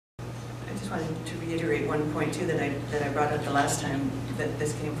wanted to reiterate one point too that I brought up the last time that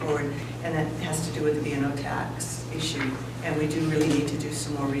this came forward, and that has to do with the B&O tax issue. And we do really need to do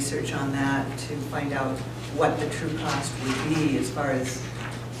some more research on that to find out what the true cost would be as far as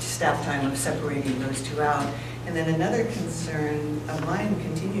staff time of separating those two out. And then another concern of mine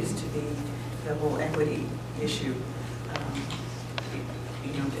continues to be the whole equity issue.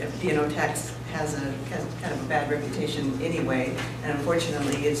 B&O tax has kind of a bad reputation anyway, and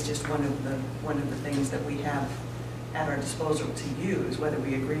unfortunately, it's just one of the things that we have at our disposal to use, whether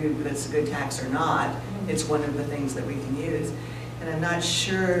we agree that it's a good tax or not. It's one of the things that we can use, and I'm not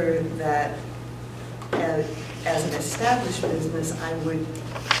sure that as an established business, I would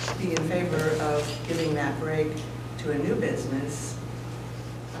be in favor of giving that break to a new business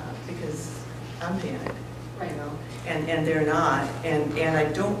because I'm paying it. You know, and they're not, and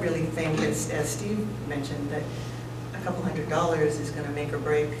I don't really think, as Steve mentioned, that a couple $100 is going to make or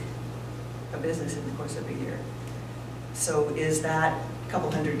break a business in the course of a year. So is that couple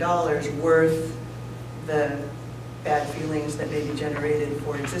 $100 worth the bad feelings that may be generated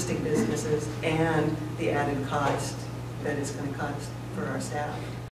for existing businesses and the added cost that it's going to cost for our staff?